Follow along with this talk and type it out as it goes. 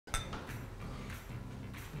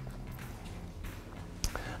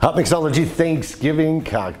Hotmixology Thanksgiving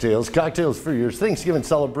cocktails. Cocktails for your Thanksgiving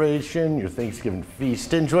celebration, your Thanksgiving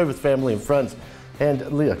feast. Enjoy with family and friends.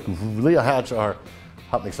 And Leah Hatch, our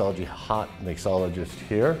Hotmixology hot mixologist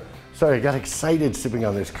here. Sorry, I got excited sipping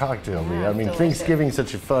on this cocktail, Leah. I mean, delicious. Thanksgiving's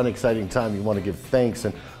such a fun, exciting time. You want to give thanks.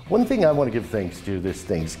 And one thing I want to give thanks to this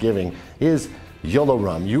Thanksgiving is Yolo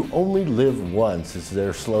rum. You only live once is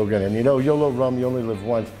their slogan. And you know, Yolo rum, you only live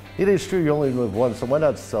once. It is true, you only live once, so why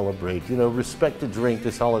not celebrate? You know, respect the drink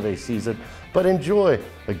this holiday season, but enjoy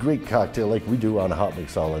a great cocktail like we do on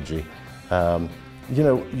Hotmixology. You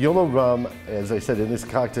know, Yolo rum, as I said, in this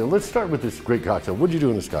cocktail, let's start with this great cocktail. What did you do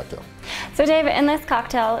in this cocktail? So Dave, in this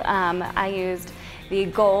cocktail, I used the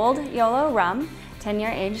gold Yolo rum, 10-year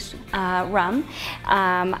aged rum.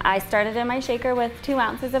 I started in my shaker with 2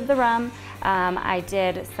 ounces of the rum. I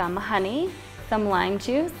did some honey, some lime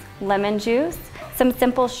juice, lemon juice, some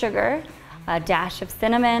simple sugar, a dash of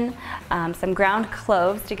cinnamon, some ground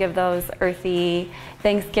cloves to give those earthy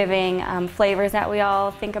Thanksgiving flavors that we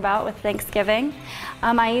all think about with Thanksgiving.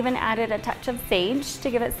 I even added a touch of sage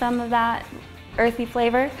to give it some of that earthy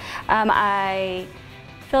flavor. I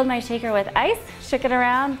filled my shaker with ice, shook it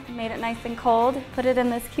around, made it nice and cold, put it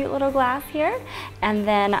in this cute little glass here, and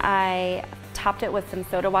then I topped it with some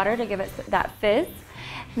soda water to give it that fizz.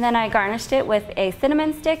 And then I garnished it with a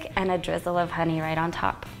cinnamon stick and a drizzle of honey right on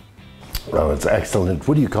top. Oh, it's excellent.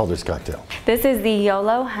 What do you call this cocktail? This is the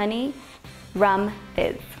Yolo Honey Rum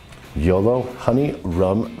Fizz. Yolo Honey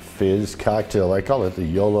Rum Fizz cocktail. I call it the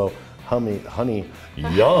Yolo Honey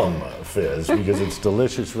Yum Fizz because it's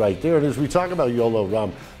delicious right there. And as we talk about Yolo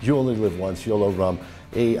rum, you only live once, Yolo rum,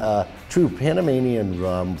 a true Panamanian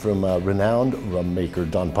rum from renowned rum maker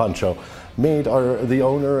Don Pancho. The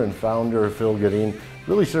owner and founder, Phil Gooding,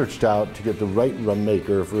 really searched out to get the right rum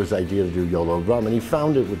maker for his idea to do Yolo rum, and he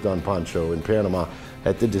found it with Don Pancho in Panama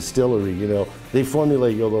at the distillery. You know, they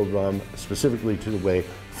formulate Yolo rum specifically to the way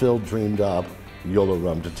Phil dreamed up Yolo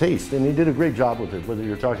rum to taste, and he did a great job with it. Whether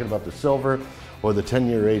you're talking about the silver or the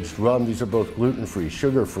 10-year aged rum, these are both gluten-free,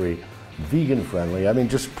 sugar-free, vegan-friendly. I mean,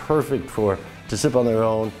 just perfect to sip on their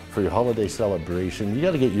own for your holiday celebration. You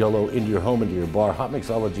got to get Yolo into your home, into your bar.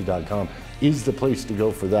 Hotmixology.com is the place to go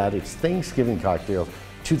for that. It's Thanksgiving Cocktails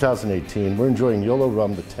 2018. We're enjoying Yolo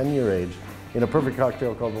rum, the 10-year age, in a perfect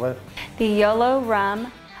cocktail called what? The Yolo Rum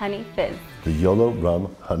Honey Fizz. The Yolo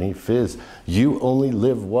Rum Honey Fizz. You only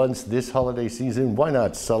live once this holiday season. Why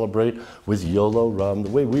not celebrate with Yolo rum the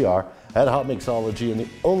way we are at Hotmixology, and the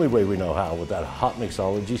only way we know how, with that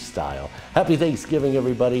Hotmixology style. Happy Thanksgiving,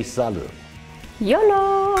 everybody. Salud.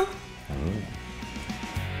 Yolo!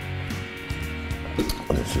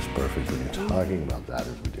 This is perfect when you're talking about that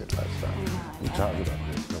as we did last time. We're talking about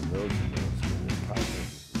this from those